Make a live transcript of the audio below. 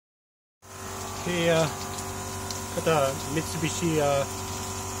Okay, got a Mitsubishi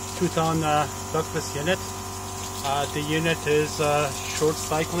 2-ton ductless unit. The unit is short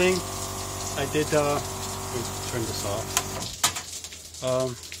cycling. I did, let me turn this off.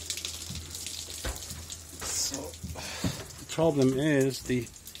 So the problem is the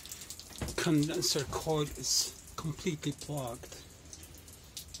condenser coil is completely clogged.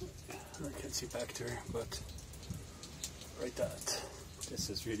 I can't see back there, but right that. This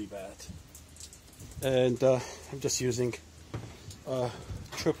is really bad. And I'm just using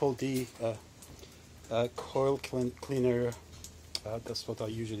triple D coil cleaner. That's what I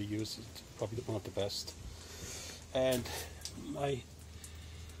usually use. It's probably one of the best. And my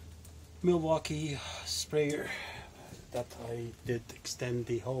Milwaukee sprayer that I did extend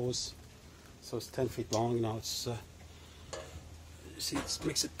the hose, so it's 10 feet long now. It's see, it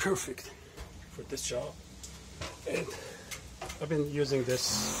makes it perfect for this job. And I've been using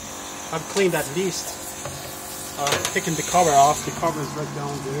this. I've cleaned at least, taken the cover off. The cover is right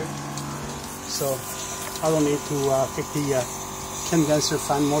down there, so I don't need to take the condenser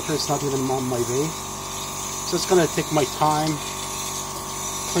fan motor. It's not even on my way. So it's gonna take my time,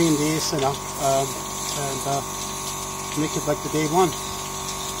 clean these, and make it like the day one.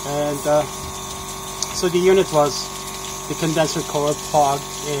 And so the unit was the condenser coil clogged,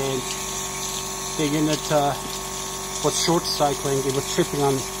 and the unit was short cycling. It was tripping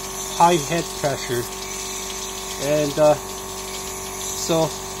on high head pressure, and so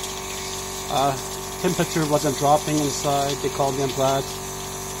temperature wasn't dropping inside. They called me, I'm glad.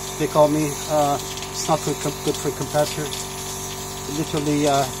 They called me, it's not good for compressor. It literally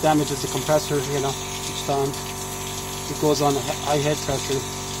damages the compressor, you know, each time it goes on high head pressure.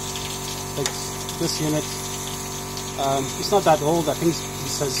 Like this unit, it's not that old. I think it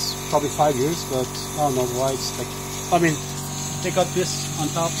says probably 5 years, but I don't know why it's like, I mean, they got this on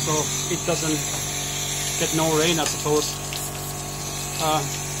top so it doesn't get no rain, I suppose.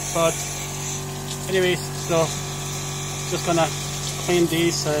 But anyways, so just gonna clean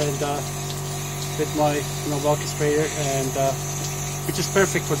these and with my Milwaukee sprayer, and which is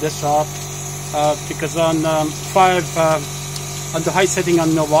perfect for this job because on on the high setting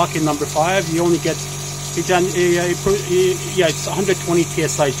on Milwaukee number 5, you only get it's 120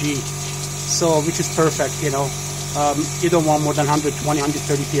 TSIG, so which is perfect, you know. You don't want more than 120,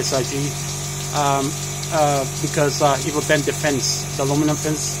 130 PSIG because it will bend the fence, the aluminum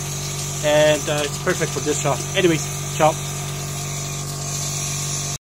fence, and it's perfect for this job. Anyways, ciao.